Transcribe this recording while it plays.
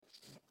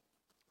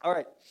All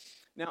right.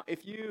 Now,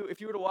 if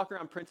you were to walk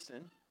around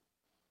Princeton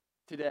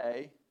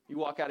today, you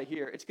walk out of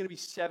here, it's going to be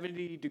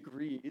 70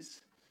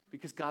 degrees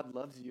because God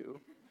loves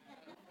you.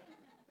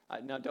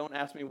 Now, don't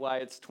ask me why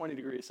it's 20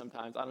 degrees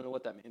sometimes. I don't know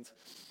what that means.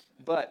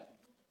 But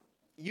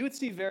you would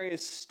see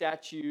various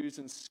statues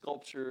and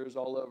sculptures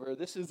all over.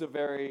 This is a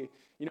very,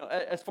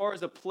 as far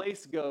as a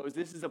place goes,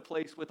 this is a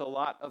place with a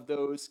lot of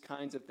those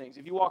kinds of things.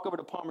 If you walk over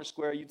to Palmer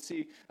Square, you'd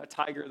see a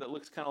tiger that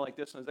looks kind of like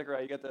this one.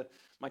 Zechariah, you got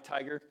my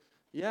tiger?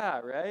 Yeah,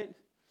 right?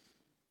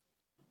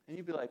 And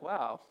you'd be like,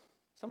 wow,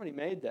 somebody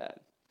made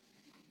that.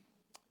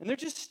 And they're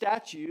just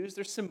statues.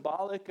 They're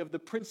symbolic of the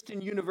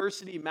Princeton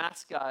University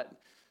mascot.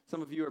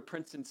 Some of you are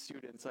Princeton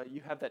students.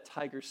 You have that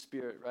tiger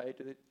spirit, right?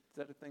 Is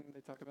that a thing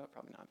they talk about?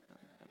 Probably not.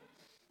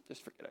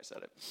 Just forget I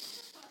said it.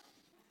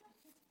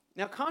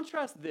 Now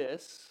contrast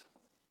this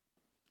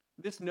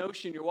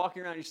notion, you're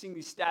walking around, you're seeing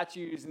these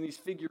statues and these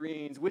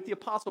figurines with the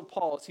Apostle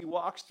Paul as he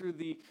walks through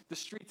the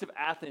streets of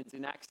Athens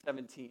in Acts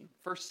 17,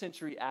 first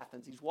century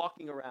Athens. He's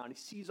walking around, he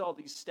sees all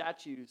these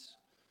statues.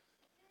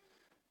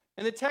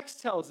 And the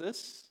text tells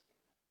us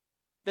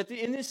that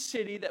in this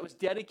city that was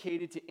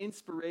dedicated to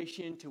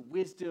inspiration, to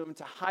wisdom,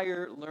 to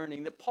higher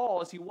learning, that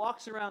Paul, as he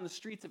walks around the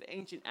streets of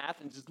ancient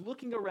Athens, is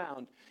looking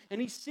around,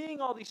 and he's seeing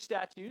all these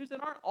statues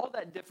that aren't all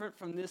that different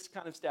from this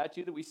kind of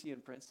statue that we see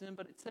in Princeton,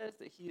 but it says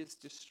that he is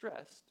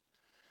distressed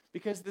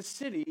because the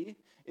city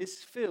is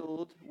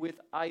filled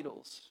with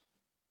idols.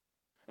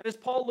 And as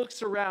Paul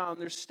looks around,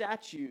 there's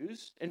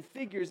statues and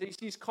figures that he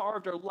sees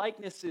carved are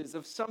likenesses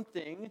of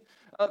something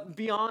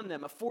beyond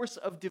them, a force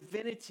of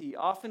divinity,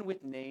 often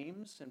with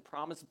names and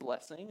promised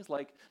blessings,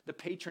 like the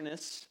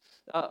patroness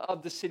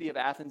of the city of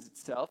Athens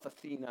itself,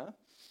 Athena.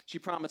 She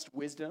promised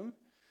wisdom.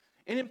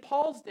 And in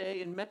Paul's day,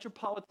 in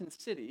metropolitan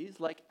cities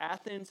like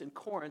Athens and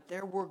Corinth,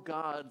 there were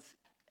gods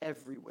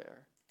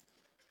everywhere.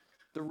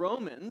 The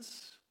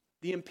Romans,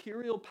 the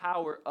imperial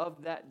power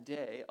of that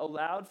day,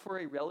 allowed for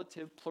a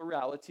relative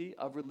plurality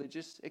of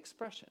religious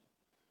expression.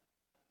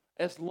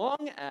 As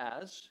long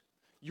as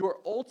your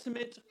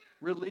ultimate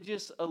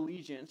religious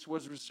allegiance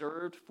was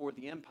reserved for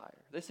the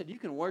empire. They said you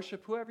can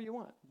worship whoever you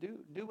want,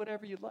 do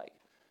whatever you like.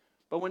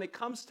 But when it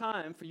comes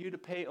time for you to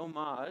pay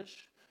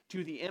homage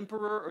to the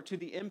emperor or to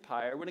the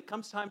empire, when it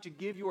comes time to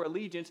give your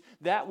allegiance,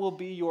 that will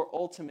be your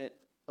ultimate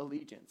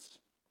allegiance.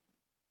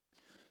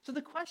 So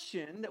the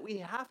question that we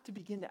have to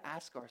begin to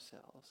ask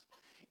ourselves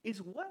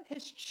is, what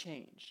has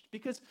changed?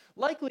 Because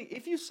likely,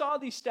 if you saw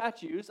these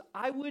statues,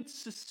 I would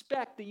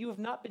suspect that you have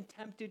not been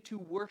tempted to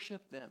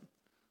worship them,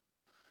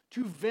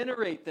 to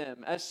venerate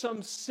them as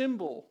some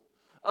symbol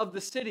of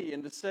the city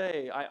and to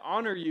say, I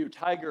honor you,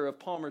 Tiger of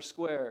Palmer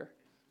Square.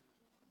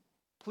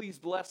 Please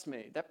bless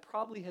me. That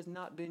probably has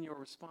not been your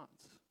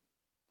response.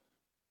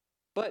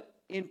 But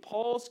in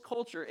Paul's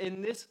culture,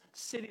 in this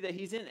city that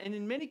he's in, and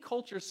in many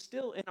cultures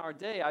still in our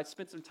day, I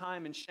spent some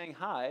time in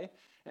Shanghai,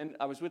 and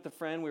I was with a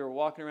friend. We were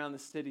walking around the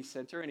city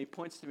center, and he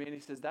points to me and he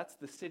says, that's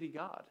the city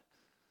god.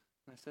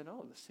 And I said,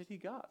 oh, the city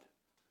god,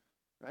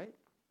 right?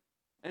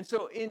 And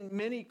so in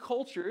many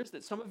cultures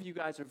that some of you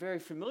guys are very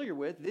familiar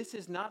with, this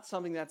is not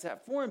something that's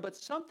that foreign, but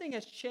something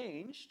has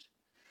changed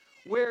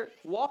where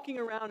walking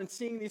around and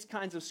seeing these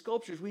kinds of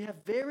sculptures, we have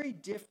very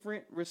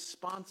different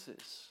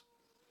responses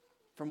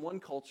from one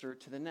culture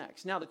to the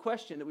next. Now, the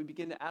question that we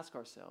begin to ask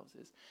ourselves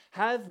is,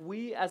 have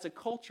we as a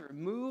culture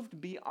moved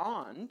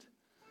beyond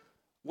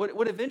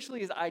what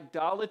eventually is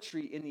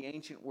idolatry in the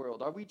ancient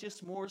world? Are we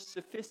just more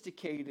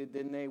sophisticated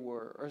than they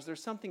were? Or is there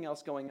something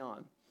else going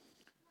on?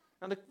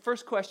 Now, the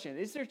first question,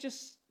 is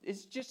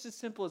just as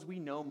simple as we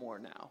know more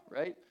now,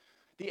 right?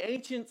 The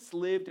ancients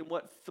lived in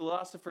what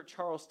philosopher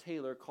Charles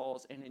Taylor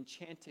calls an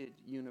enchanted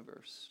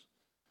universe.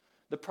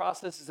 The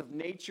processes of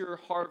nature,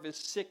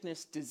 harvest,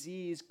 sickness,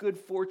 disease, good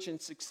fortune,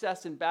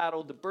 success in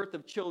battle, the birth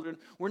of children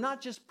were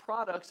not just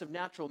products of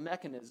natural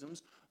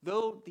mechanisms,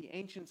 though the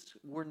ancients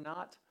were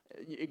not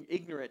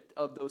ignorant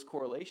of those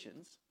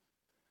correlations.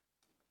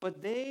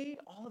 But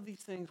all of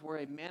these things were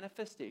a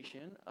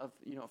manifestation of,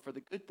 for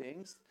the good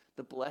things,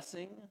 the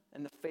blessing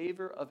and the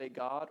favor of a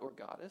god or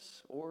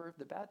goddess, or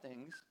the bad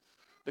things,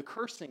 the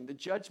cursing, the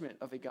judgment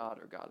of a god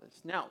or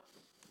goddess. Now,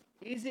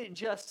 is it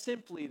just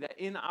simply that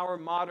in our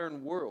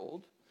modern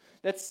world,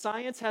 that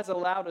science has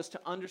allowed us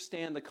to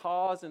understand the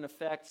cause and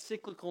effect,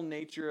 cyclical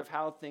nature of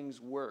how things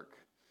work?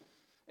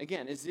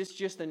 Again, is this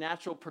just the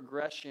natural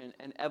progression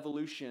and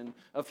evolution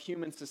of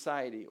human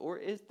society, or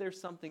is there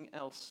something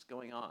else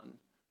going on?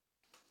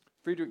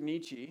 Friedrich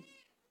Nietzsche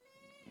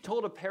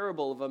told a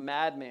parable of a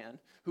madman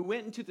who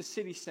went into the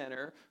city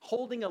center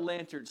holding a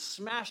lantern,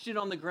 smashed it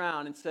on the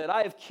ground, and said,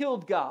 I have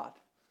killed God.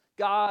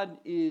 God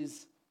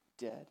is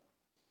dead.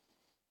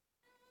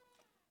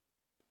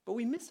 But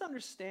we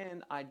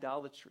misunderstand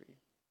idolatry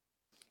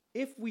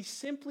if we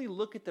simply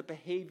look at the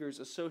behaviors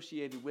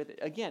associated with it.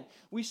 Again,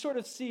 we sort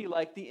of see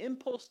like the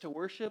impulse to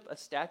worship a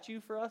statue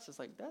for us is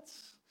like,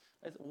 that's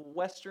a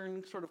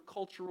Western sort of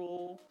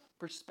cultural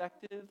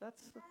perspective.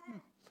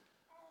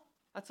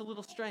 That's a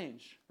little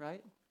strange,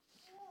 right?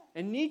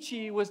 And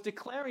Nietzsche was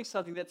declaring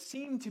something that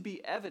seemed to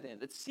be evident,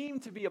 that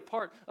seemed to be a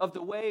part of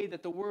the way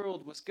that the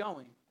world was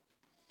going.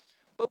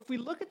 But if we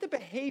look at the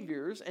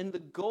behaviors and the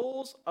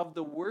goals of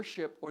the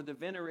worship or the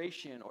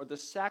veneration or the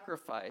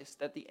sacrifice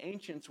that the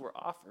ancients were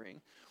offering,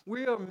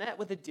 we are met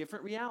with a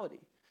different reality.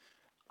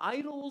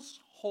 Idols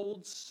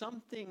hold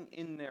something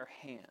in their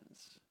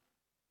hands.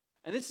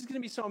 And this is going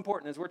to be so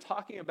important as we're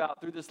talking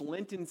about through this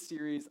Lenten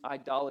series,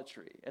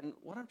 idolatry. And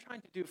what I'm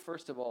trying to do,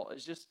 first of all,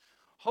 is just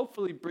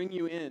hopefully bring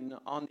you in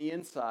on the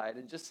inside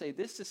and just say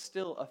this is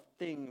still a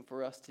thing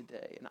for us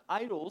today. And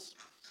idols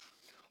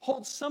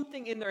hold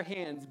something in their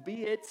hands,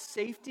 be it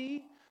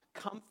safety,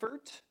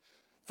 comfort,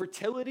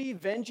 fertility,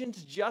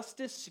 vengeance,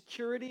 justice,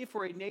 security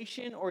for a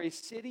nation or a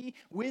city,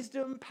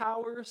 wisdom,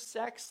 power,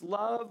 sex,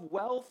 love,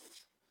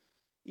 wealth,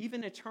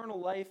 even eternal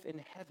life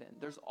in heaven.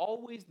 There's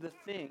always the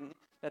thing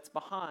that's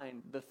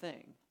behind the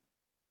thing.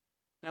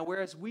 Now,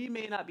 whereas we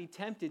may not be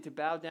tempted to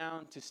bow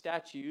down to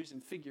statues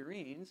and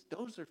figurines,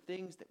 those are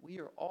things that we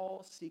are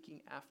all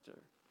seeking after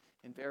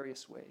in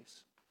various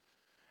ways.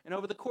 And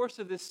over the course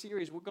of this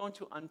series, we're going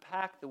to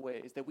unpack the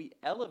ways that we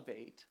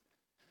elevate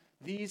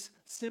these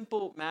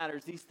simple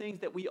matters, these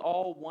things that we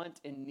all want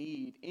and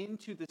need,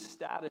 into the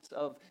status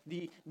of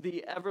the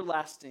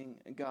everlasting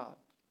God.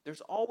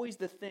 There's always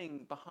the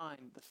thing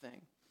behind the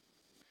thing.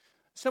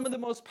 Some of the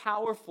most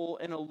powerful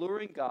and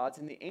alluring gods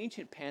in the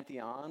ancient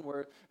pantheon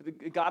were the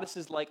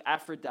goddesses like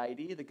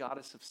Aphrodite, the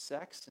goddess of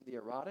sex and the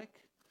erotic,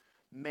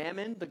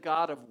 Mammon, the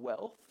god of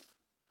wealth,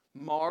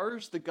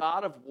 Mars, the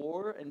god of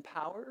war and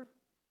power.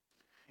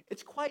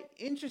 It's quite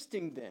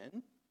interesting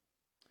then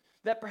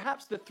that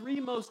perhaps the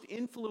three most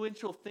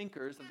influential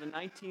thinkers of the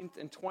 19th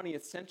and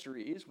 20th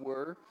centuries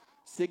were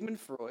Sigmund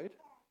Freud,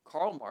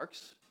 Karl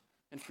Marx,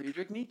 and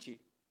Friedrich Nietzsche.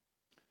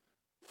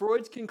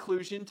 Freud's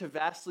conclusion, to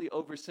vastly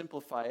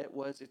oversimplify it,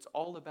 was it's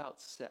all about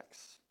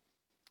sex.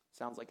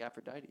 Sounds like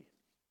Aphrodite.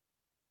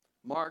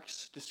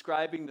 Marx,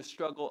 describing the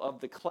struggle of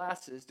the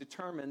classes,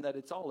 determined that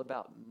it's all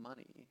about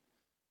money.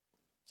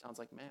 Sounds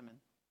like Mammon.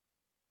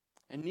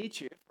 And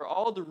Nietzsche, for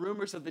all the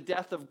rumors of the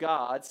death of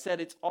God, said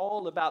it's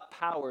all about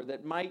power,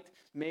 that might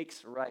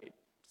makes right.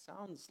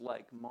 Sounds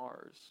like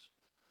Mars.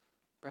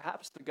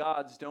 Perhaps the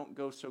gods don't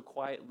go so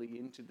quietly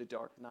into the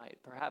dark night.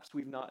 Perhaps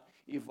we've not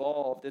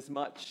evolved as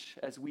much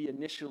as we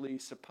initially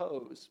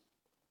suppose.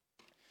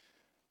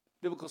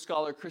 Biblical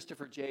scholar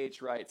Christopher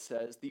J.H. Wright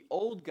says, the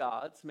old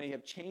gods may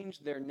have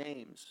changed their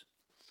names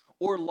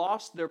or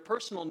lost their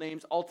personal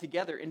names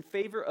altogether in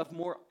favor of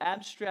more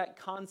abstract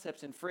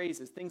concepts and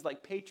phrases, things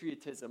like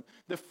patriotism,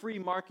 the free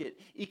market,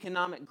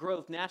 economic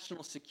growth,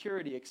 national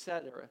security,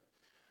 etc.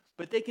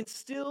 But they can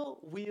still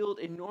wield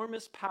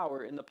enormous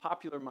power in the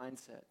popular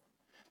mindset.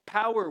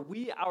 Power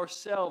we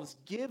ourselves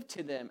give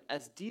to them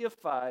as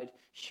deified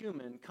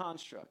human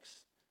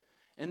constructs.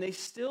 And they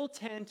still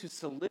tend to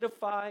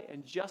solidify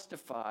and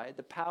justify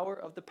the power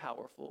of the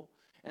powerful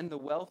and the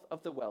wealth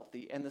of the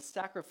wealthy and the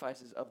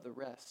sacrifices of the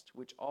rest,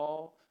 which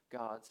all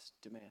gods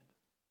demand.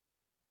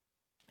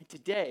 And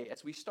today,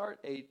 as we start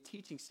a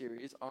teaching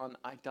series on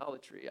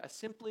idolatry, I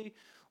simply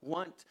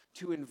want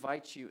to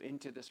invite you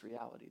into this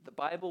reality. The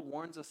Bible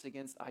warns us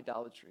against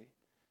idolatry.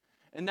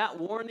 And that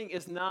warning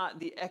is not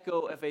the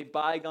echo of a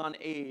bygone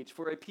age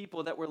for a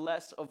people that were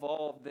less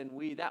evolved than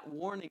we. That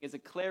warning is a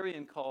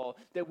clarion call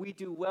that we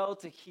do well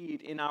to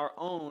heed in our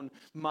own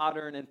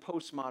modern and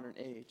postmodern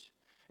age.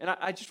 And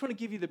I just want to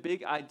give you the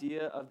big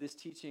idea of this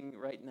teaching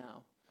right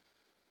now.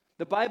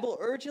 The Bible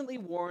urgently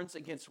warns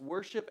against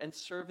worship and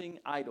serving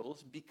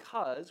idols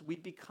because we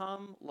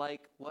become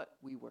like what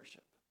we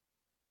worship.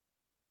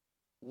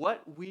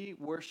 What we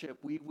worship,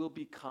 we will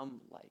become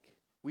like.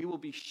 We will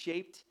be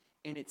shaped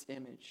in its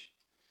image.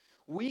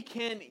 We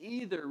can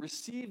either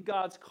receive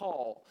God's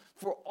call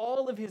for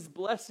all of his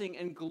blessing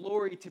and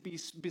glory to be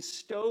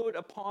bestowed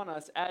upon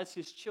us as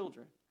his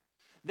children.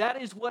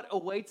 That is what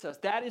awaits us.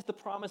 That is the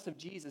promise of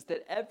Jesus,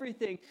 that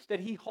everything that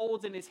he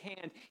holds in his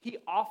hand, he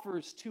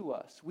offers to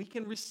us. We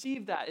can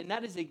receive that, and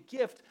that is a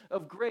gift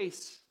of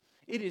grace.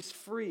 It is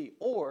free.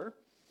 Or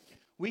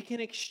we can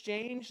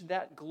exchange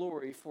that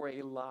glory for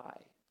a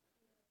lie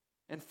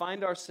and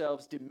find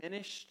ourselves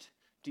diminished,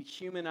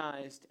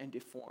 dehumanized, and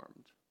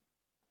deformed.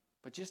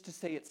 But just to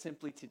say it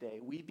simply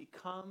today, we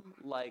become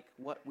like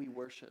what we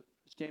worship.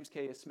 As James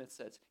K. Smith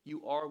says,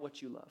 you are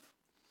what you love.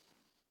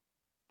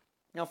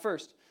 Now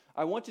first,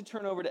 I want to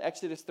turn over to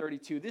Exodus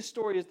 32. This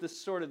story is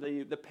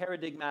the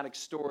paradigmatic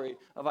story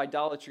of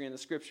idolatry in the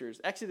scriptures.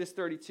 Exodus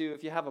 32,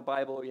 if you have a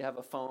Bible or you have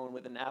a phone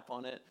with an app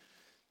on it,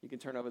 you can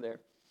turn over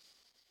there.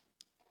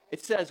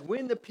 It says,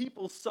 when the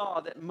people saw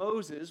that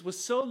Moses was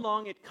so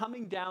long at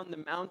coming down the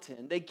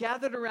mountain, they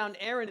gathered around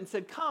Aaron and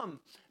said, come,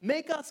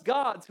 make us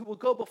gods who will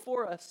go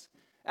before us.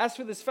 As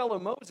for this fellow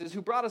Moses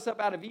who brought us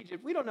up out of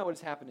Egypt, we don't know what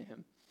has happened to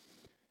him.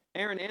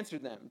 Aaron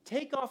answered them,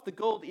 take off the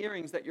gold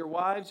earrings that your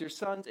wives, your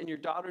sons, and your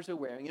daughters are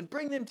wearing, and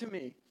bring them to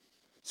me.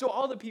 So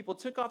all the people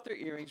took off their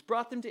earrings,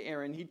 brought them to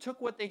Aaron. He took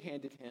what they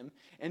handed him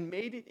and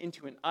made it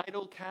into an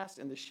idol cast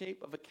in the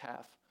shape of a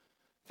calf,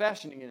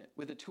 fashioning it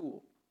with a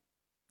tool.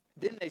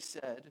 Then they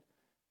said,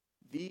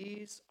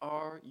 these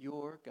are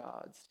your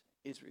gods,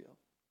 Israel,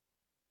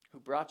 who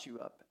brought you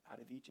up out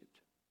of Egypt.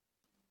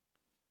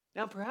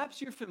 Now,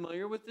 perhaps you're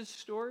familiar with this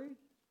story.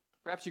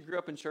 Perhaps you grew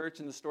up in church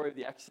and the story of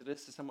the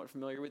Exodus is somewhat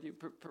familiar with you.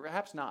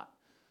 Perhaps not.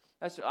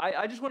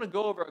 I just want to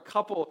go over a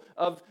couple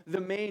of the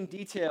main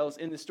details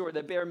in the story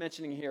that bear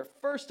mentioning here.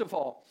 First of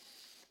all,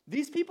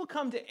 these people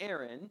come to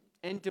Aaron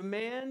and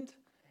demand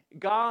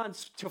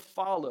gods to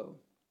follow.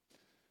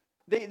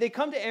 They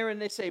come to Aaron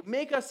and they say,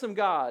 make us some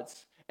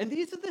gods. And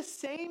these are the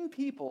same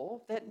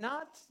people that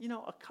not,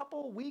 a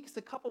couple weeks,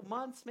 a couple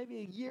months, maybe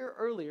a year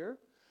earlier,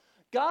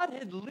 God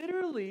had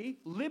literally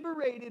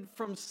liberated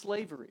from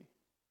slavery.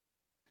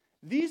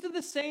 These are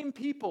the same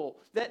people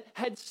that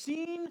had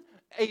seen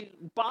a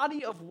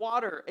body of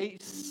water, a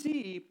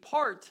sea,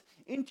 part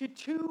into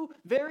two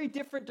very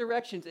different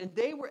directions, and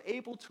they were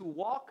able to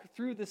walk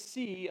through the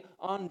sea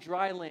on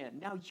dry land.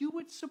 Now, you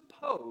would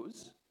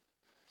suppose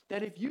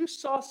that if you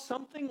saw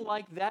something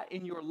like that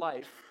in your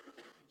life,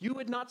 you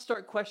would not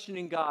start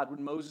questioning God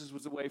when Moses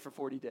was away for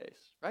 40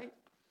 days, right?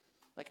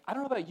 Like, I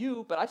don't know about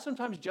you, but I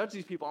sometimes judge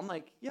these people. I'm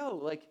like,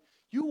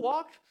 you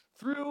walked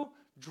through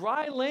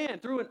dry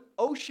land, through an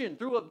ocean,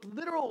 through a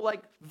literal,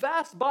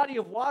 vast body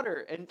of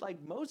water. And,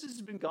 Moses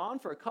has been gone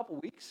for a couple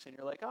weeks. And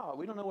you're like, oh,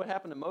 we don't know what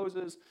happened to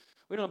Moses.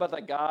 We don't know about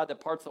that God that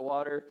parts the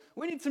water.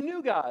 We need some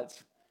new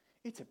gods.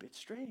 It's a bit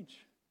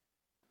strange.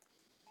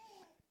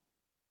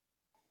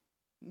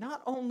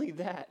 Not only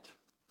that,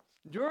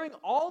 during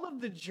all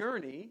of the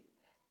journey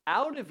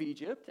out of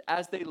Egypt,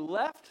 as they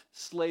left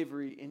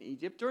slavery in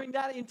Egypt, during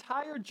that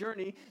entire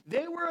journey,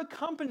 they were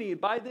accompanied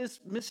by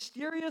this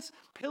mysterious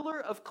pillar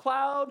of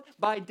cloud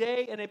by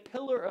day and a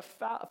pillar of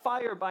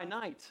fire by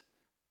night.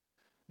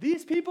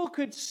 These people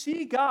could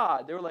see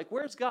God. They were like,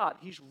 where's God?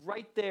 He's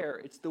right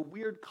there. It's the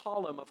weird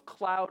column of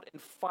cloud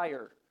and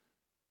fire.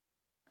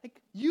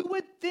 You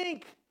would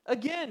think,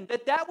 again,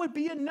 that would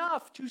be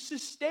enough to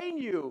sustain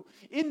you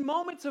in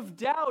moments of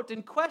doubt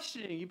and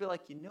questioning. You'd be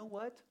like, you know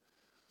what?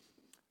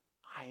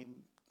 I'm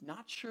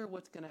not sure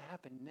what's going to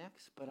happen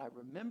next, but I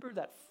remember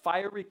that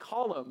fiery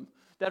column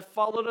that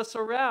followed us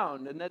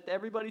around and that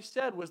everybody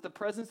said was the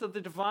presence of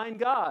the divine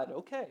God.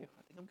 Okay, I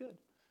think I'm good.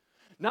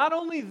 Not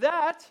only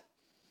that,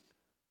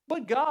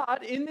 but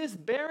God, in this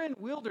barren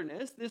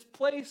wilderness, this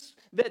place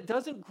that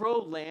doesn't grow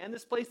land,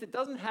 this place that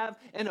doesn't have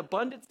an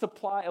abundant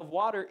supply of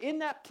water, in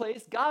that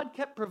place, God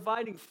kept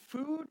providing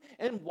food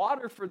and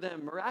water for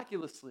them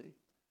miraculously.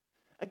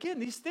 Again,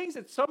 these things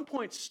at some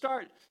point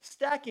start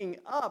stacking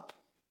up.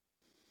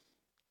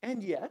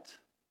 And yet,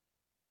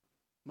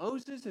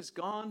 Moses is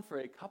gone for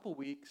a couple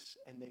weeks,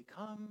 and they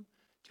come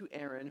to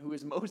Aaron, who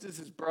is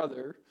Moses'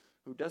 brother,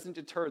 who doesn't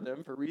deter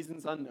them for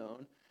reasons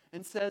unknown,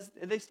 and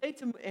they say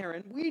to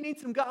Aaron, we need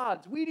some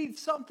gods. We need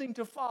something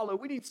to follow.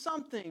 We need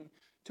something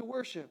to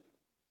worship.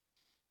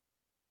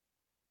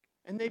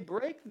 And they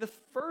break the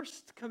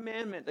first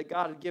commandment that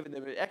God had given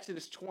them. In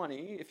Exodus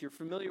 20, if you're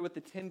familiar with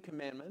the 10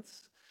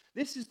 Commandments,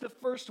 this is the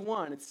first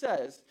one. It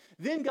says,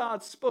 then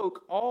God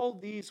spoke all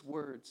these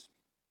words.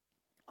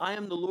 I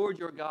am the Lord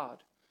your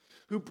God,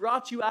 who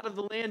brought you out of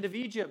the land of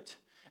Egypt,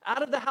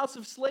 out of the house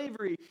of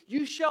slavery.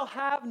 You shall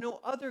have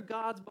no other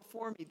gods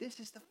before me. This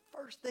is the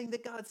first thing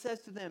that God says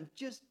to them.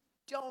 Just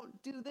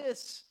don't do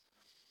this.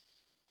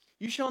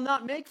 You shall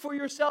not make for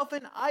yourself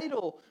an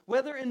idol,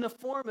 whether in the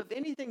form of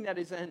anything that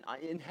is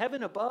in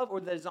heaven above,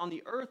 or that is on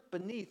the earth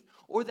beneath,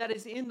 or that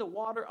is in the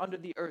water under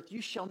the earth.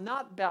 You shall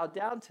not bow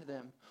down to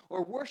them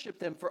or worship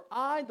them, for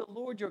I, the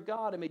Lord your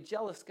God, am a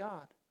jealous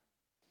God.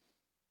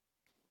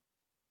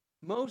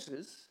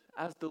 Moses,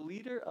 as the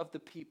leader of the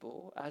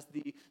people, as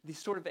the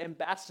sort of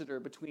ambassador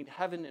between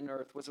heaven and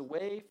earth, was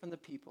away from the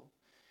people.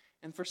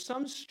 And for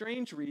some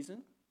strange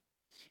reason,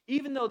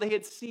 even though they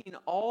had seen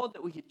all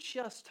that we had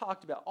just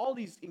talked about, all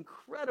these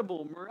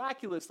incredible,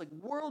 miraculous,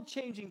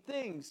 world-changing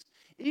things,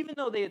 even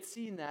though they had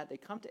seen that, they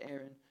come to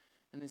Aaron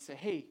and they say,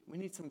 hey, we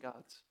need some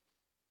gods.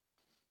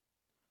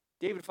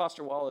 David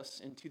Foster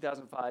Wallace in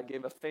 2005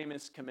 gave a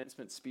famous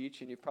commencement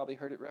speech, and you've probably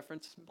heard it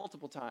referenced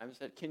multiple times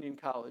at Kenyon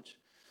College.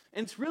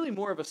 And it's really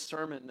more of a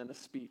sermon than a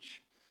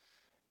speech.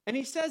 And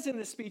he says in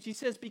this speech,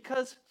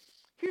 because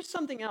here's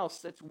something else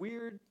that's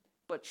weird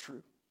but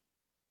true.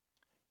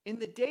 In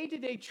the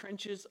day-to-day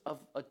trenches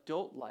of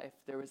adult life,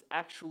 there is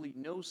actually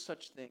no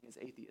such thing as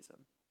atheism.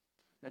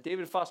 Now,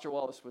 David Foster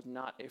Wallace was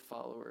not a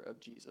follower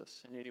of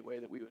Jesus in any way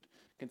that we would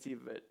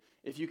conceive of it.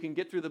 If you can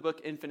get through the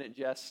book Infinite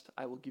Jest,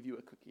 I will give you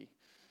a cookie.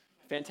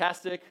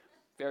 Fantastic,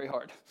 very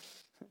hard.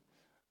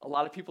 A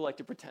lot of people like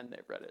to pretend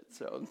they've read it,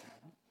 so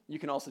you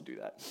can also do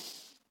that.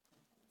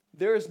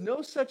 There is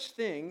no such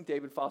thing,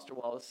 David Foster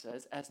Wallace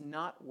says, as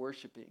not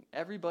worshiping.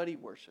 Everybody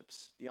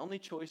worships. The only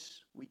choice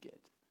we get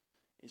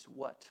is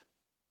what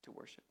to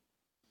worship.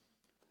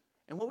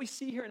 And what we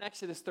see here in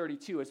Exodus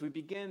 32 as we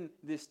begin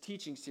this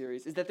teaching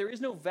series is that there is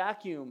no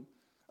vacuum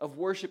of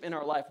worship in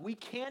our life. We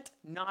can't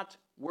not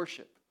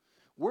worship.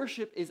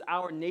 Worship is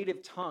our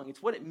native tongue.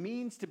 It's what it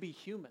means to be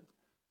human.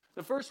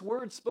 The first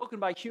words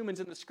spoken by humans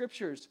in the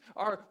scriptures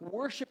are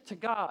worship to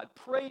God,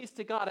 praise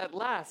to God at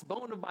last,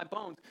 bone of my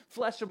bones,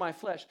 flesh of my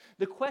flesh.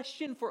 The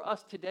question for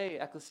us today,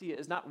 Ecclesia,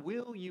 is not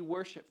will you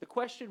worship? The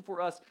question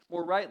for us,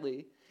 more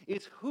rightly,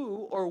 is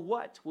who or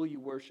what will you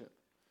worship?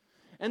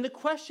 And the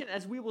question,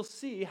 as we will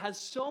see, has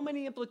so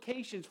many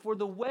implications for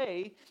the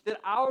way that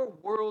our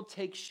world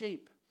takes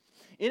shape.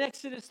 In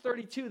Exodus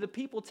 32, the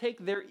people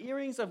take their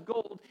earrings of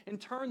gold and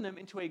turn them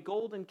into a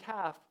golden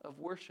calf of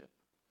worship.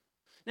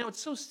 Now,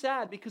 it's so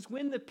sad because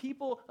when the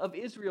people of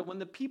Israel, when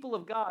the people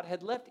of God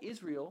had left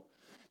Israel,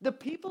 the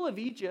people of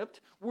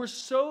Egypt were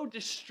so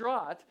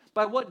distraught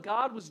by what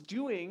God was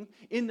doing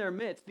in their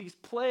midst, these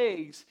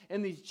plagues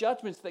and these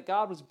judgments that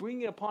God was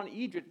bringing upon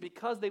Egypt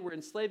because they were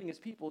enslaving his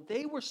people.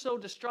 They were so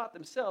distraught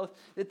themselves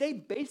that they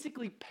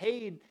basically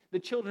paid the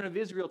children of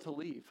Israel to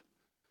leave.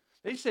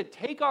 They said,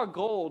 take our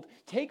gold,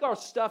 take our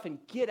stuff, and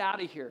get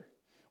out of here.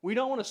 We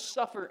don't want to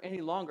suffer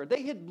any longer.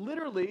 They had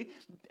literally,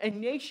 a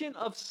nation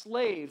of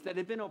slaves that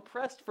had been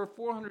oppressed for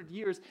 400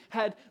 years,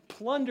 had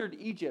plundered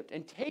Egypt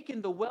and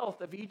taken the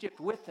wealth of Egypt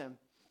with them.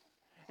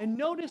 And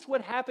notice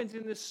what happens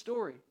in this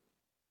story.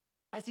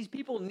 As these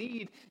people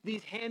need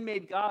these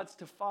handmade gods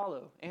to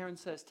follow, Aaron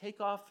says, take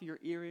off your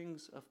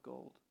earrings of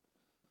gold.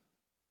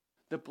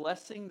 The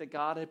blessing that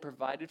God had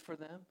provided for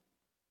them,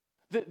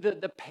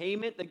 the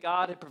payment that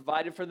God had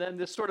provided for them,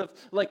 this sort of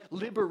like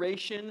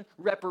liberation,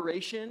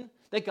 reparation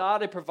that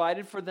God had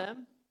provided for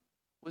them,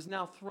 was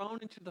now thrown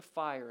into the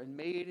fire and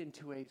made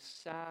into a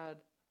sad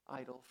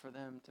idol for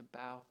them to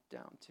bow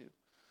down to.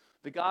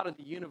 The God of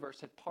the universe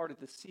had parted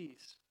the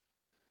seas.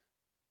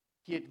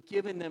 He had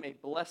given them a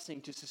blessing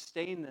to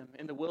sustain them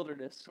in the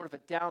wilderness, sort of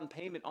a down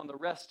payment on the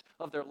rest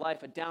of their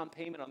life, a down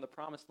payment on the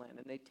promised land.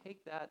 And they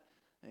take that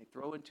and they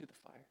throw it into the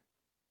fire.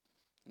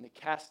 And they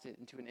cast it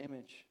into an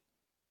image.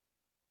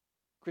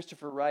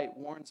 Christopher Wright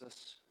warns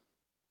us,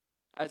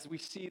 as we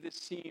see this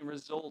scene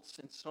results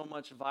in so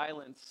much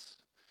violence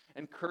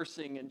and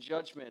cursing and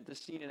judgment, the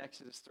scene in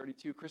Exodus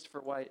 32,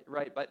 Christopher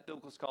Wright,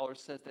 biblical scholar,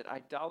 says that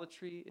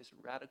idolatry is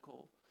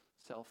radical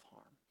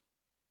self-harm.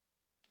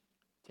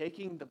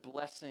 Taking the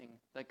blessing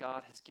that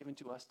God has given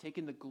to us,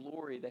 taking the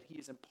glory that he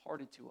has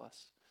imparted to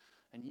us,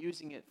 and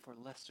using it for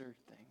lesser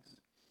things.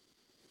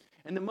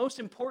 And the most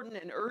important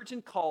and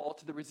urgent call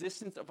to the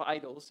resistance of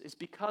idols is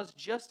because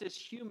just as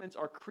humans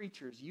are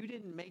creatures, you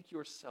didn't make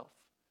yourself.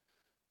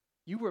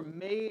 You were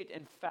made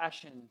and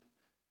fashioned.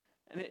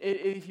 And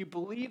if you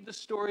believe the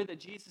story that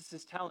Jesus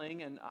is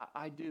telling, and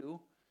I do,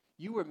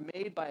 you were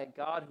made by a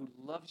God who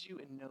loves you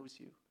and knows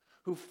you,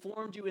 who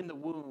formed you in the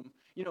womb.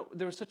 You know,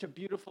 there was such a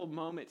beautiful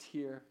moment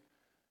here.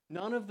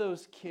 None of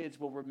those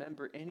kids will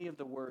remember any of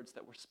the words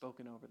that were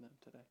spoken over them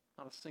today.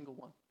 Not a single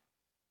one.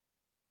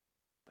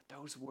 But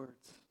those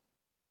words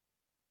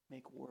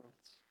make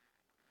worlds.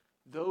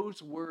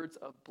 Those words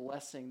of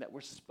blessing that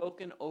were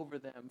spoken over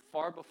them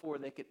far before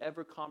they could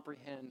ever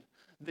comprehend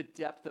the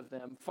depth of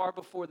them, far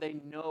before they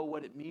know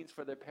what it means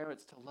for their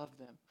parents to love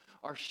them,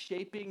 are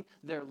shaping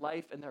their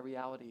life and their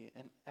reality.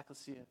 And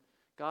Ecclesia,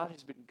 God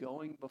has been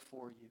going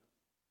before you,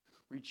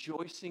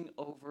 rejoicing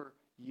over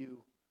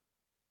you.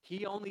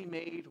 He only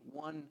made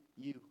one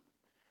you,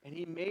 and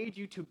he made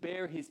you to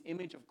bear his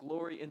image of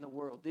glory in the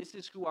world. This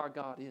is who our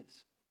God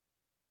is.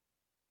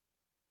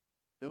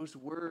 Those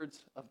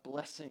words of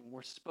blessing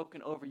were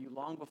spoken over you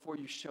long before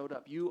you showed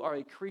up. You are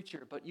a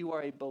creature, but you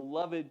are a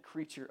beloved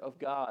creature of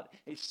God,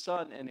 a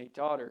son and a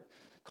daughter,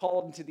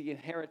 called into the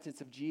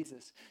inheritance of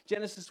Jesus.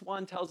 Genesis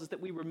 1 tells us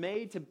that we were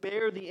made to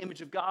bear the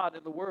image of God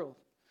in the world,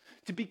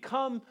 to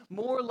become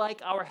more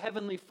like our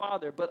Heavenly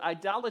Father. But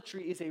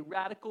idolatry is a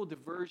radical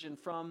diversion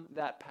from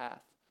that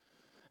path.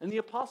 And the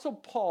Apostle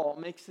Paul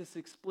makes this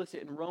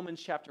explicit in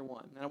Romans chapter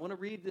 1. And I want to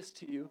read this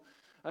to you.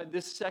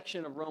 This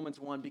section of Romans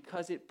 1,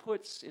 because it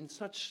puts in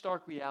such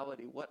stark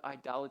reality what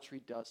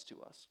idolatry does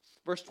to us.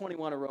 Verse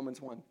 21 of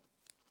Romans 1.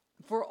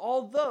 For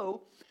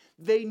although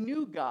they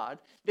knew God,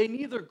 they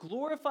neither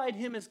glorified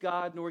him as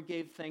God nor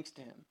gave thanks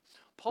to him.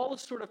 Paul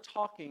is sort of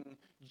talking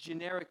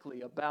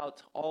generically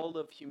about all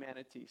of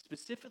humanity,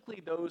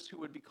 specifically those who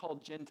would be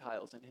called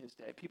Gentiles in his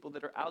day, people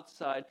that are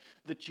outside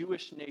the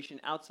Jewish nation,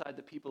 outside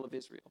the people of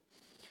Israel.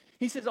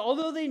 He says,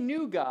 although they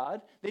knew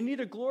God, they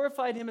neither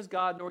glorified him as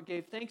God nor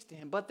gave thanks to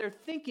him, but their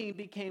thinking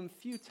became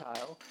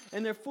futile,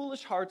 and their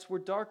foolish hearts were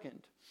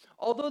darkened.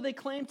 Although they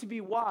claimed to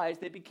be wise,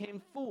 they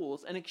became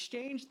fools and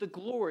exchanged the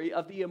glory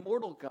of the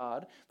immortal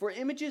God for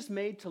images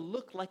made to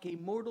look like a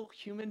mortal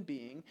human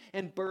being,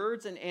 and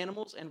birds and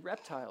animals and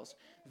reptiles.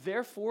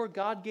 Therefore,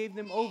 God gave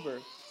them over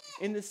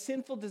in the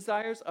sinful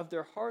desires of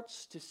their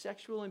hearts to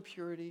sexual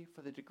impurity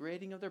for the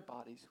degrading of their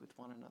bodies with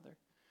one another.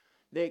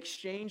 They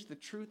exchanged the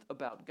truth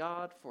about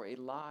God for a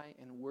lie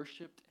and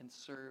worshipped and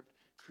served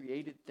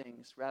created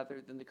things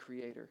rather than the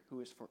Creator, who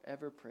is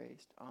forever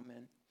praised.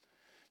 Amen.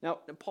 Now,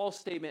 Paul's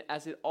statement,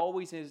 as it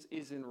always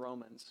is in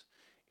Romans,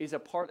 is a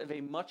part of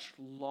a much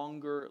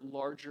longer,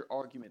 larger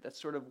argument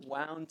that's sort of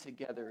wound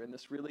together in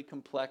this really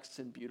complex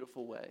and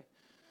beautiful way.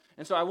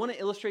 And so I want to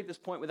illustrate this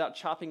point without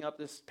chopping up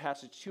this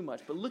passage too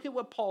much, but look at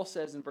what Paul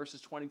says in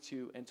verses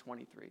 22 and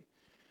 23.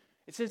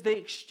 It says, they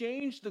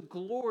exchanged the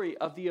glory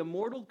of the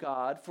immortal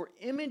God for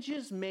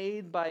images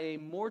made by a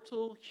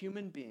mortal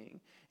human being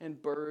and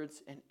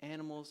birds and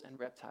animals and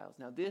reptiles.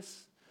 Now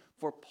this,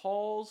 for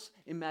Paul's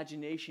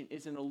imagination,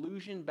 is an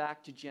allusion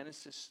back to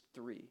Genesis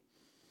 3.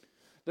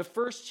 The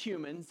first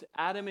humans,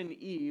 Adam and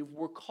Eve,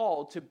 were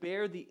called to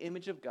bear the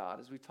image of God,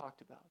 as we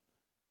talked about,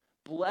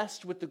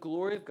 blessed with the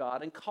glory of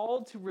God, and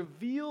called to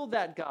reveal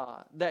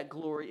that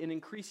glory in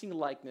increasing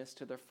likeness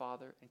to their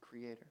Father and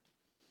Creator.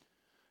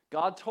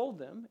 God told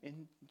them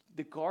in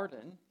the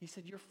garden, he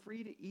said, you're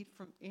free to eat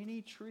from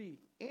any tree,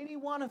 any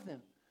one of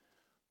them,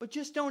 but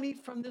just don't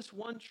eat from this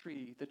one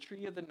tree, the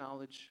tree of the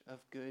knowledge of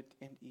good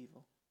and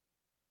evil.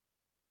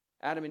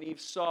 Adam and Eve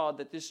saw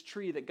that this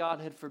tree that God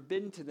had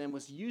forbidden to them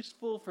was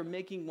useful for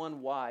making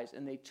one wise,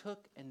 and they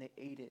took and they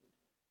ate it.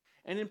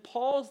 And in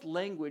Paul's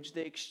language,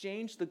 they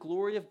exchanged the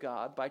glory of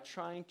God by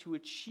trying to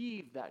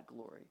achieve that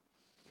glory.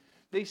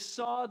 They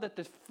saw that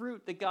the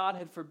fruit that God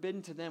had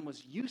forbidden to them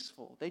was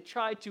useful. They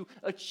tried to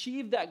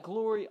achieve that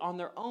glory on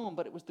their own,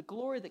 but it was the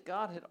glory that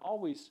God had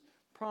always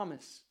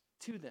promised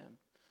to them.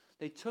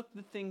 They took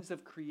the things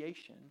of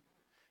creation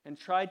and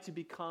tried to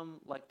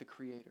become like the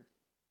Creator.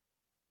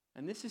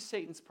 And this is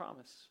Satan's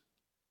promise.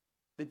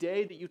 The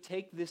day that you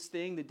take this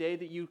thing, the day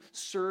that you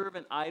serve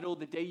an idol,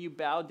 the day you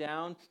bow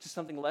down to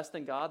something less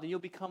than God, then you'll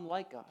become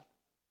like God.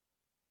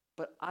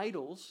 But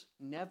idols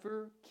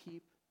never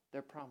keep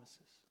their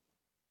promises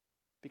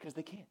because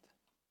they can't.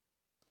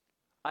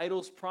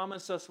 Idols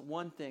promise us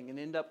one thing and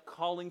end up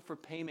calling for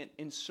payment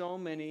in so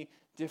many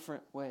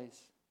different ways.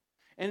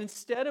 And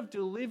instead of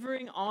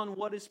delivering on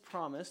what is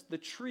promised, the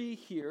tree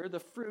here, the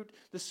fruit,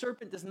 the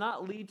serpent does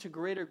not lead to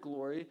greater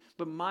glory,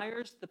 but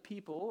mires the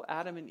people,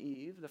 Adam and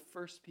Eve, the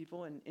first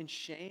people, in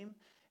shame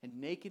and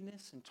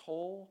nakedness and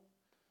toil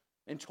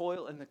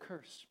and the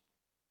curse.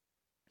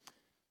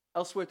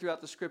 Elsewhere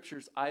throughout the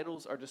scriptures,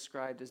 idols are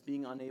described as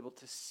being unable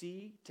to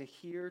see, to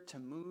hear, to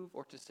move,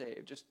 or to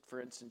save. Just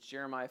for instance,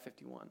 Jeremiah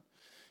 51.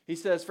 He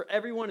says, "For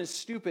everyone is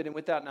stupid and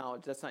without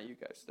knowledge." That's not you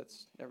guys.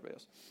 That's everybody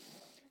else.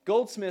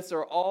 "Goldsmiths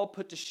are all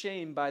put to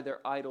shame by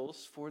their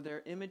idols, for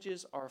their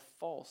images are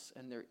false,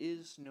 and there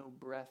is no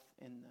breath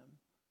in them."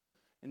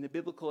 In the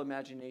biblical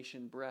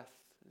imagination, breath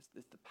is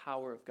the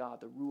power of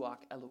God, the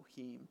Ruach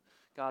Elohim,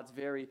 God's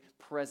very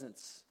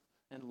presence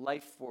and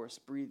life force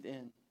breathed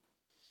in.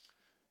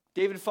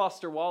 David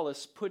Foster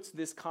Wallace puts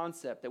this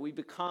concept that we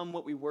become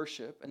what we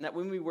worship, and that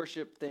when we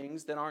worship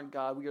things that aren't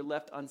God, we are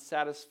left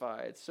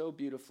unsatisfied so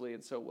beautifully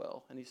and so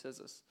well. And he says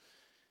this: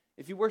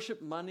 if you worship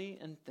money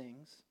and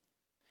things,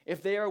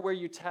 if they are where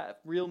you have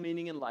real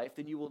meaning in life,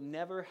 then you will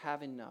never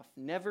have enough,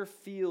 never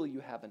feel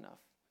you have enough.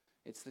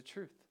 It's the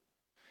truth.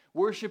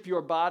 Worship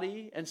your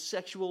body and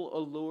sexual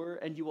allure,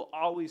 and you will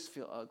always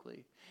feel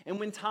ugly. And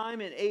when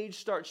time and age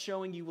start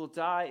showing, you will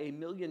die a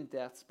million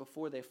deaths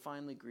before they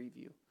finally grieve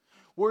you.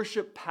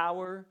 Worship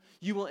power,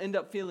 you will end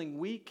up feeling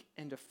weak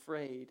and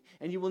afraid,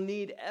 and you will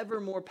need ever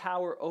more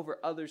power over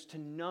others to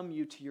numb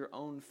you to your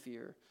own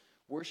fear.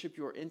 Worship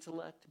your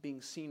intellect,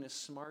 being seen as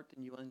smart,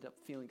 and you will end up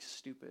feeling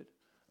stupid,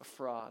 a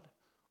fraud,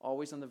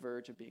 always on the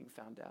verge of being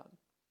found out.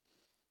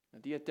 Now,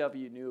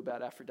 DFW knew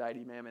about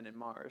Aphrodite, Mammon, and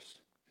Mars.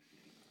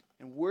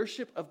 And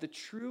worship of the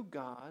true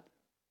God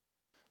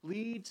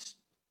leads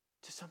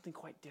to something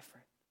quite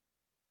different.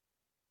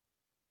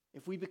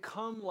 If we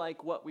become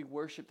like what we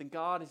worship, then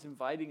God is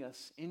inviting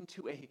us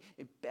into a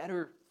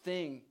better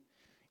thing,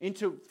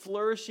 into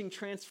flourishing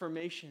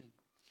transformation.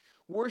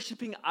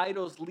 Worshiping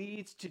idols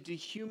leads to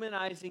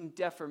dehumanizing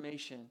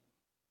deformation.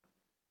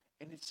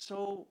 And it's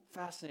so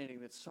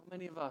fascinating that so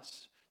many of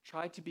us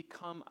try to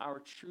become our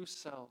true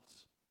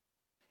selves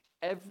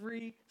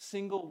every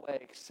single way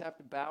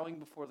except bowing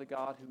before the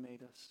God who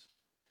made us.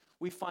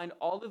 We find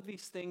all of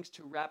these things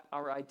to wrap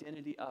our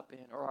identity up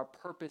in, or our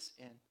purpose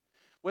in.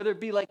 Whether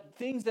it be like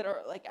things that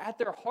are like at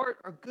their heart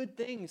are good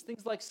things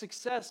like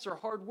success or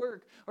hard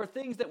work, or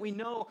things that we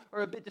know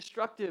are a bit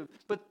destructive,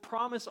 but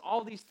promise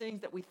all these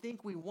things that we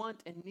think we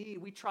want and need.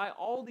 We try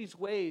all these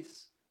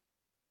ways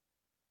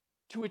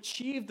to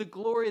achieve the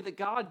glory that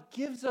God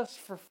gives us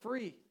for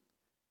free.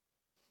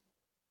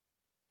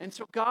 And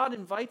so God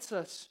invites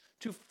us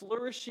to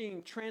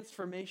flourishing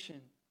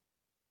transformation.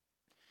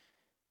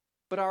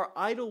 But our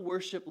idol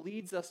worship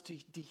leads us to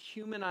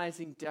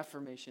dehumanizing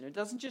deformation. It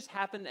doesn't just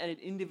happen at an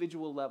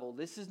individual level.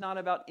 This is not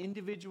about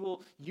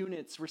individual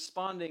units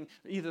responding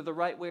either the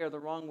right way or the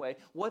wrong way.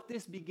 What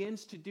this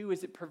begins to do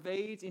is it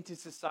pervades into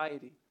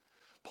society.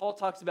 Paul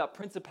talks about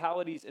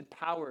principalities and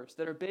powers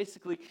that are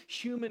basically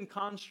human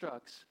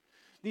constructs.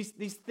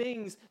 These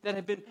things that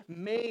have been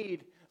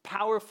made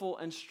powerful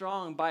and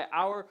strong by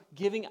our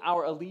giving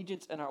our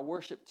allegiance and our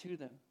worship to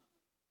them.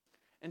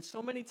 And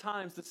so many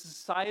times the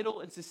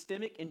societal and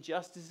systemic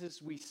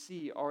injustices we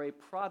see are a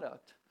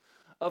product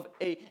of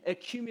an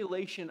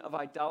accumulation of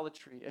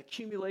idolatry,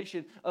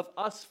 accumulation of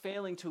us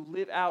failing to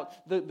live out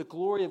the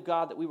glory of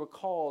God that we were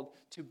called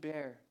to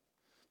bear.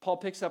 Paul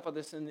picks up on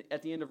this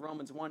at the end of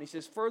Romans 1. He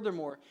says,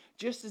 "Furthermore,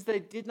 just as they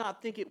did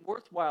not think it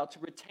worthwhile to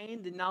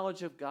retain the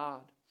knowledge of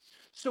God,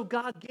 so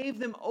God gave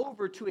them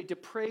over to a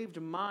depraved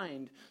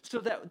mind so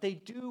that they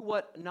do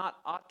what not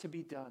ought to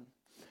be done.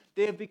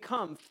 They have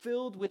become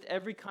filled with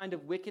every kind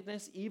of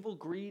wickedness, evil,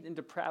 greed, and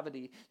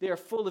depravity. They are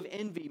full of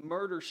envy,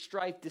 murder,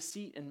 strife,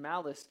 deceit, and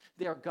malice.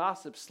 They are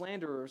gossips,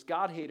 slanderers,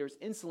 God-haters,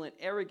 insolent,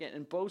 arrogant,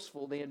 and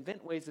boastful. They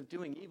invent ways of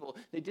doing evil.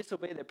 They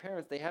disobey their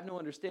parents. They have no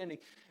understanding.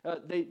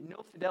 They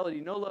no fidelity,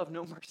 no love,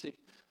 no mercy.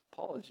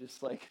 Paul is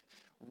just like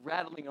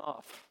rattling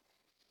off.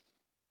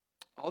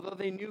 Although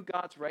they knew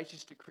God's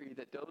righteous decree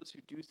that those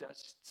who do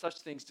such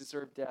things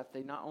deserve death,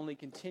 they not only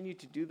continue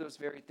to do those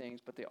very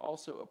things, but they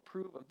also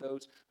approve of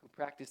those who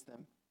practice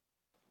them.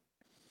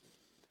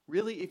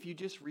 Really, if you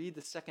just read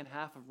the second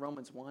half of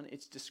Romans 1,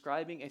 it's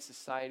describing a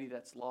society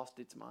that's lost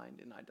its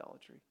mind in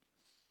idolatry.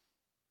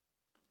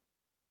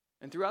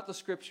 And throughout the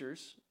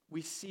scriptures,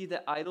 we see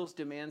that idols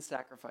demand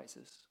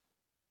sacrifices.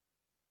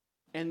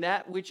 And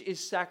that which is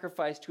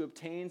sacrificed to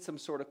obtain some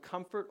sort of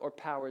comfort or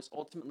power is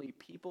ultimately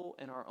people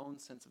and our own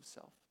sense of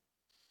self.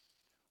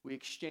 We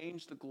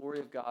exchange the glory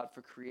of God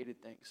for created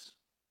things.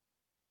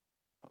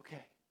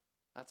 Okay,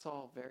 that's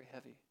all very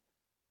heavy.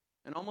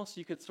 And almost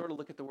you could sort of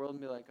look at the world and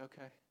be like,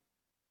 okay,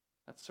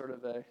 that's sort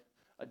of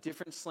a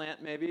different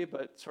slant maybe,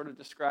 but sort of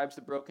describes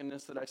the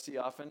brokenness that I see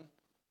often.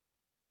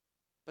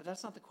 But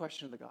that's not the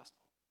question of the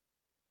gospel.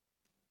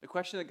 The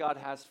question that God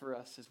has for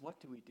us is, what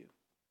do we do?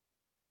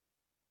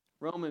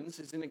 Romans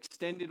is an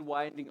extended,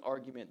 widening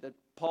argument that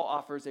Paul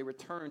offers a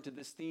return to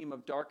this theme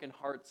of darkened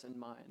hearts and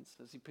minds.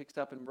 As he picks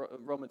up in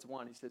Romans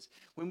 1, he says,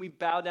 when we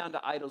bow down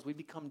to idols, we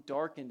become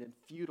darkened and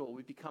futile.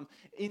 We become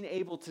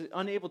unable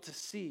to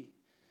see.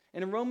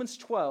 And in Romans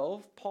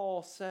 12,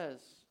 Paul says,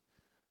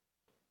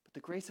 but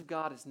the grace of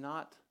God does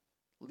not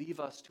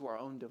leave us to our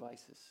own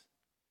devices.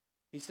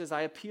 He says,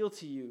 I appeal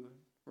to you,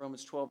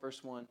 Romans 12,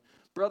 verse 1,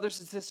 brothers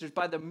and sisters,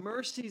 by the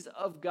mercies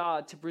of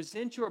God, to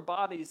present your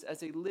bodies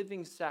as a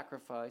living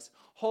sacrifice,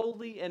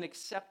 holy and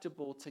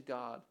acceptable to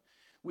God,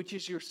 which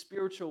is your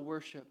spiritual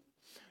worship.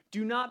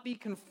 Do not be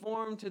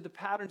conformed to the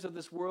patterns of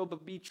this world,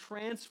 but be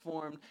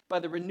transformed by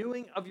the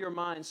renewing of your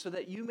minds, so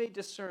that you may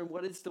discern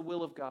what is the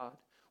will of God,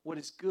 what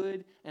is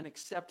good and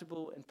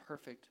acceptable and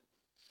perfect.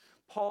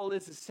 Paul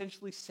is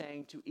essentially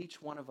saying to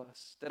each one of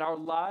us that our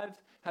lives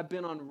have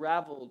been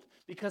unraveled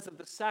because of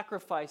the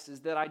sacrifices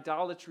that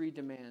idolatry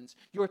demands.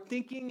 Your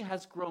thinking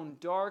has grown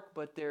dark,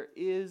 but there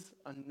is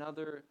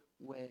another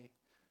way.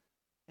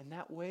 And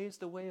that way is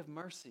the way of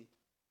mercy.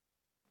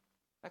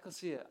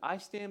 Ecclesia, I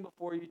stand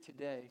before you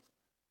today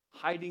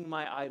hiding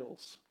my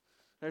idols.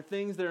 There are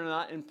things that are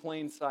not in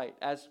plain sight.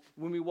 As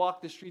when we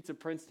walk the streets of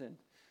Princeton,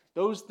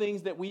 those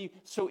things that we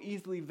so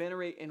easily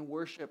venerate and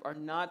worship are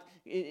not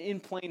in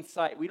plain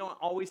sight. We don't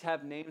always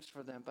have names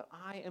for them, but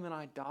I am an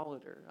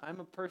idolater. I'm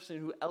a person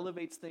who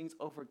elevates things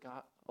over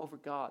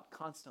God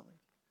constantly.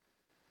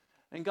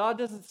 And God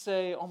doesn't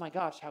say, oh my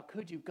gosh, how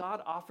could you?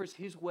 God offers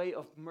his way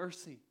of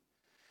mercy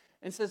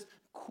and says,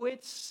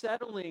 quit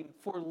settling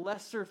for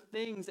lesser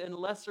things and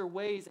lesser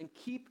ways and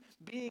keep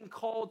being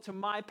called to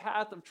my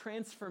path of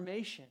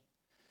transformation.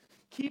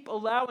 Keep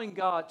allowing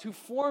God to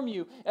form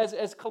you,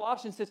 as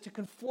Colossians says, to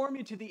conform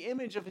you to the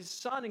image of his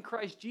Son in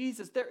Christ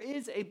Jesus. There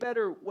is a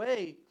better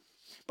way.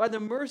 By the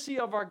mercy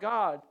of our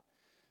God.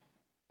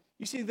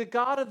 You see, the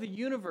God of the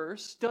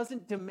universe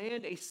doesn't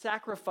demand a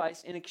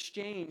sacrifice in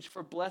exchange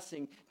for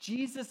blessing.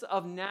 Jesus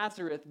of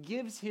Nazareth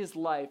gives his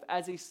life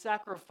as a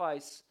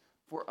sacrifice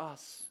for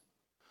us.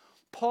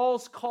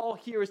 Paul's call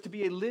here is to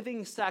be a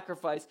living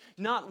sacrifice,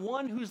 not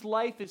one whose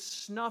life is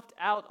snuffed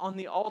out on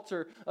the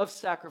altar of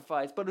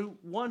sacrifice, but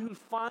one who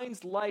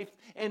finds life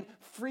and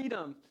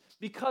freedom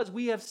because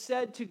we have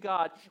said to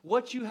God,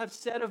 what you have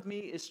said of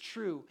me is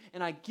true,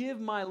 and I give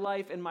my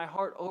life and my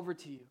heart over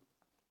to you.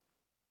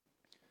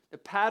 The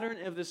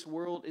pattern of this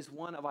world is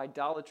one of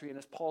idolatry, and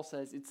as Paul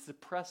says, it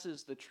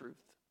suppresses the truth.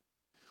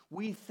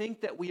 We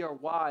think that we are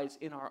wise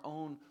in our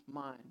own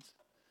minds.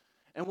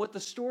 And what the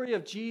story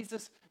of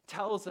Jesus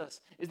tells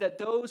us is that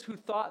those who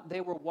thought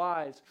they were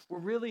wise were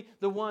really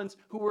the ones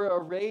who were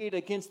arrayed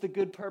against the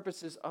good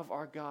purposes of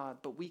our God.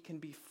 But we can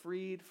be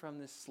freed from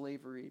this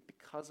slavery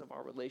because of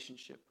our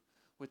relationship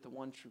with the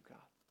one true God,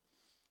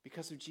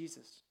 because of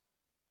Jesus.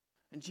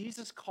 And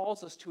Jesus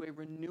calls us to a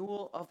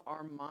renewal of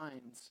our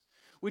minds,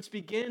 which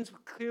begins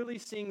with clearly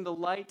seeing the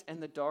light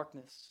and the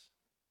darkness.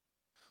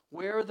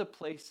 Where are the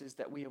places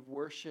that we have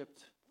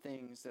worshipped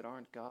things that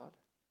aren't God?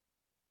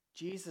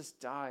 Jesus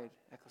died,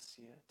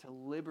 Ecclesia, to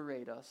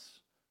liberate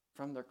us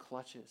from their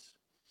clutches.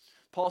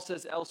 Paul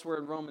says elsewhere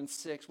in Romans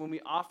 6, when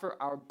we offer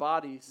our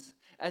bodies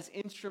as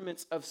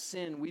instruments of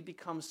sin, we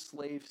become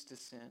slaves to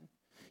sin.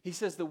 He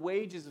says the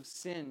wages of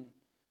sin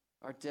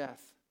are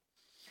death.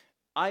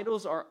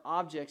 Idols are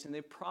objects and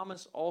they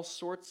promise all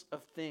sorts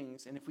of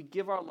things. And if we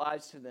give our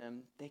lives to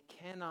them, they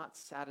cannot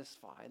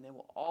satisfy and they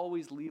will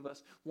always leave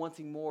us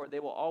wanting more.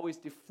 They will always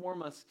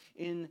deform us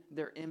in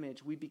their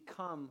image. We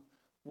become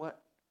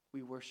what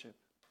we worship.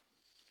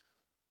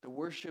 The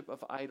worship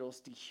of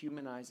idols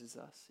dehumanizes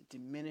us. It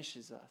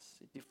diminishes us.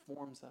 It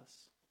deforms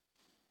us.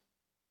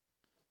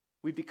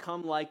 We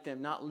become like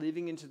them, not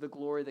living into the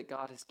glory that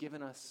God has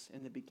given us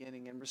in the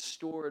beginning and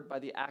restored by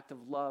the act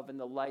of love and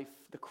the life,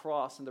 the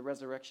cross, and the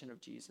resurrection of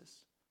Jesus.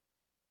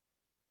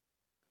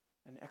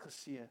 And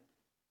Ecclesia,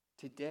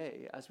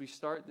 today, as we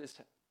start this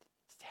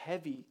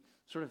heavy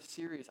sort of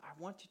series,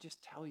 I want to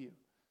just tell you,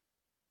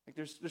 like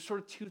there's sort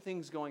of two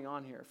things going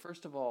on here.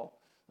 First of all,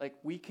 like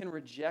we can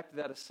reject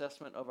that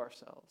assessment of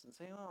ourselves and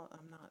say, "Oh,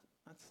 I'm not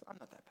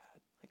that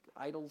bad." Like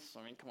idols,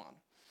 I mean, come on.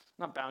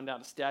 I'm not bound down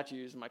to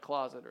statues in my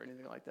closet or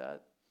anything like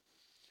that.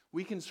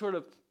 We can sort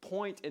of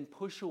point and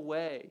push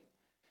away.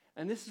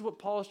 And this is what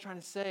Paul is trying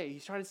to say.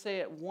 He's trying to say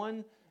at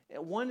one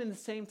and the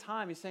same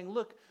time, he's saying,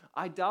 look,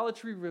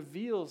 idolatry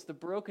reveals the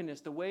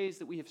brokenness, the ways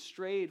that we have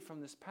strayed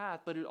from this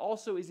path, but it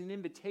also is an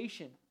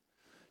invitation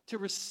to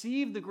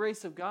receive the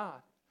grace of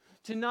God,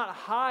 to not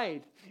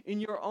hide in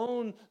your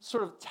own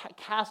sort of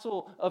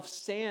castle of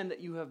sand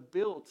that you have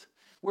built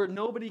where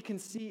nobody can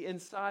see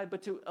inside,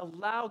 but to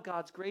allow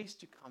God's grace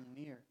to come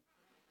near.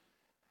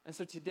 And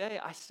so today,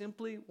 I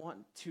simply want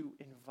to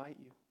invite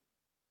you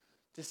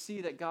to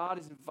see that God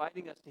is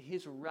inviting us to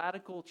his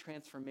radical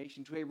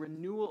transformation, to a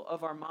renewal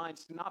of our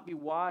minds, to not be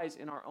wise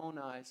in our own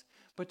eyes,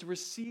 but to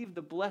receive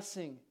the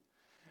blessing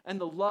and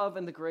the love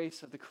and the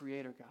grace of the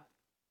Creator God.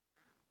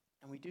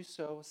 And we do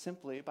so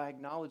simply by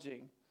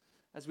acknowledging,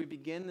 as we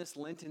begin this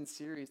Lenten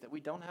series, that we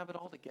don't have it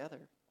all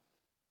together.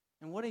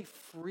 And what a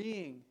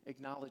freeing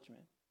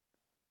acknowledgement.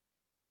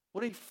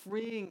 What a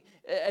freeing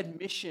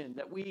admission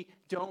that we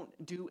don't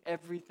do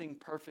everything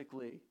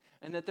perfectly,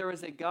 and that there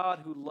is a God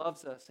who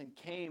loves us and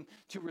came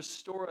to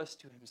restore us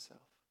to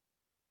himself.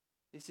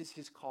 This is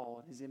his call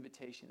and his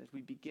invitation as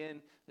we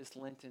begin this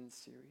Lenten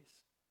series,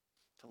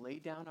 to lay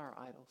down our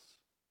idols,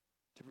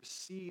 to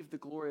receive the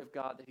glory of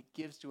God that he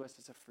gives to us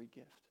as a free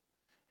gift,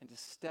 and to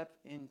step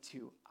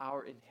into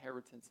our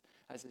inheritance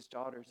as his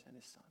daughters and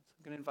his sons.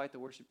 I'm going to invite the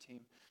worship team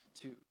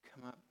to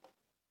come up.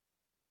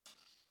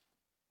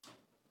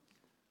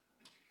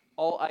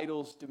 All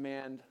idols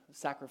demand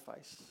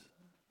sacrifice.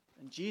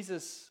 And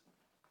Jesus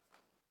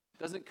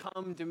doesn't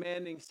come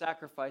demanding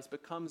sacrifice,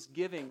 but comes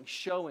giving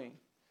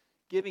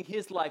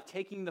his life,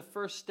 taking the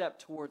first step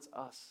towards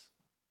us.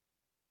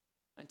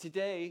 And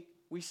today,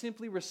 we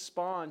simply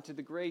respond to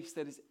the grace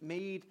that is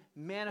made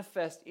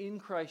manifest in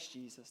Christ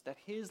Jesus, that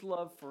his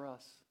love for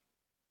us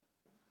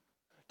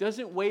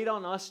doesn't wait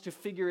on us to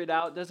figure it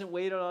out, doesn't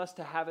wait on us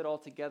to have it all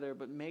together,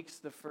 but makes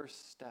the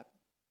first step.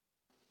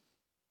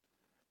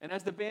 And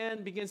as the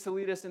band begins to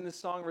lead us in this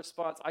song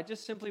response, I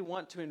just simply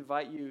want to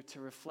invite you to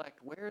reflect,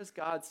 where is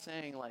God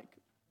saying, like,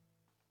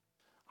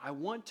 I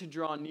want to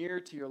draw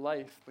near to your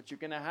life, but you're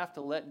going to have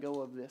to let go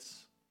of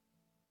this.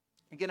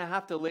 You're going to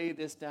have to lay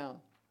this down.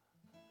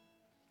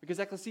 Because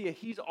Ecclesia,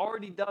 he's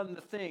already done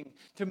the thing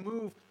to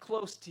move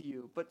close to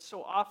you. But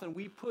so often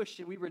we push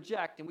and we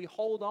reject and we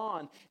hold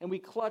on and we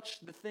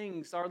clutch the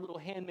things, our little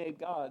handmade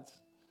gods.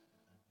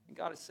 And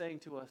God is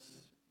saying to us,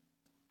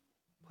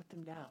 put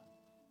them down.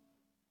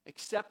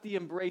 Accept the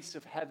embrace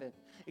of heaven.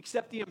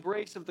 Accept the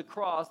embrace of the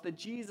cross, that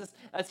Jesus,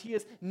 as he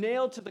is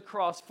nailed to the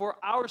cross for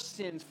our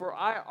sins, for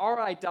our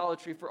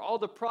idolatry, for all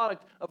the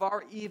product of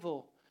our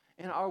evil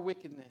and our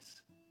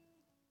wickedness,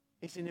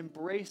 it's an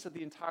embrace of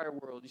the entire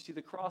world. You see,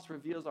 the cross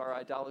reveals our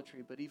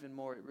idolatry, but even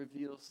more, it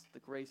reveals the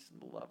grace and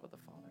the love of the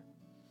Father.